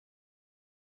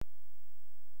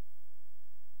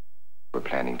were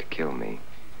planning to kill me.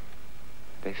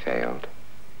 They failed.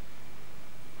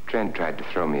 Trent tried to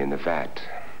throw me in the vat.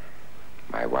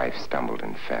 My wife stumbled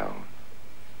and fell.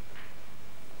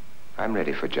 I'm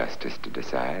ready for justice to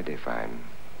decide if I'm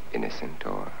innocent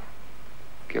or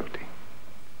guilty.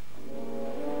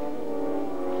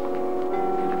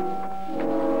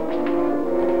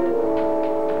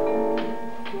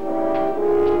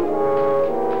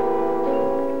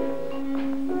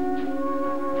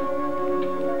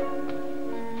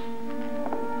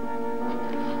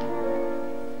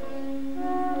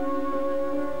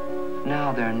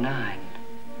 Now there are 9.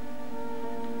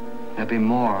 There'll be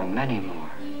more, many more.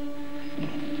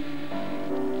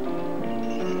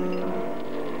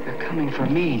 They're coming for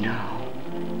me now.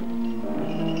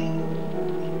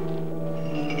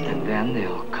 And then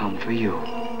they'll come for you.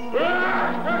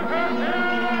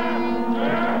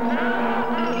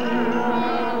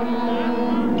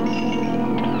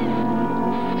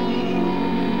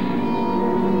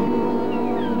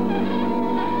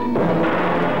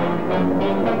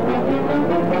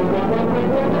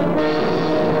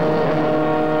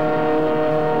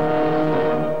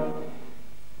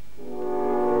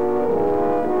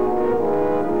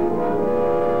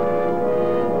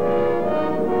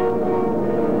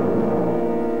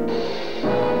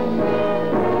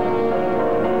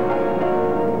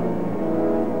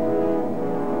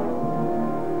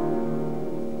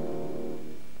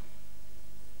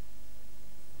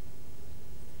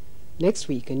 Next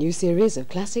week, a new series of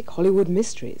classic Hollywood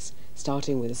mysteries,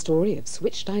 starting with a story of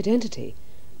switched identity.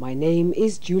 My Name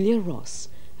is Julia Ross,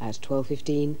 at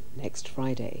 12:15 next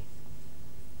Friday.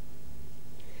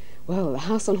 Well, The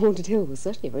House on Haunted Hill was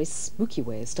certainly a very spooky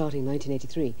way of starting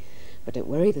 1983, but don't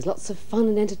worry, there's lots of fun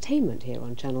and entertainment here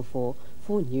on Channel 4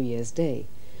 for New Year's Day.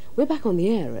 We're back on the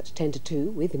air at 10 to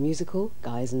 2 with the musical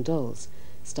Guys and Dolls,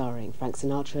 starring Frank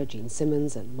Sinatra, Gene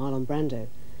Simmons and Marlon Brando.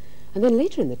 And then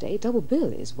later in the day, double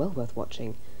bill is well worth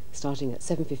watching, starting at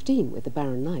 7:15 with the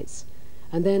Barron Knights.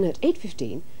 And then at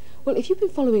 8:15, well, if you've been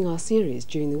following our series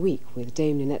during the week with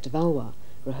Dame Ninette de Valois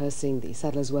rehearsing the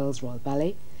Sadler's Wells Royal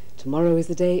Ballet, tomorrow is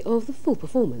the day of the full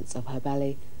performance of her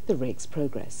ballet, The Rake's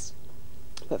Progress.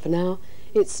 But for now,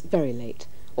 it's very late,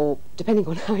 or depending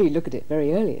on how you look at it,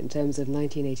 very early in terms of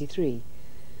 1983.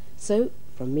 So,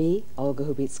 from me, Olga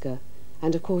Hubicka,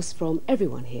 and of course from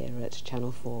everyone here at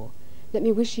Channel 4, let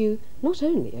me wish you not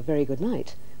only a very good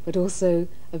night, but also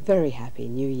a very happy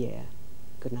New Year.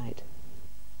 Good night.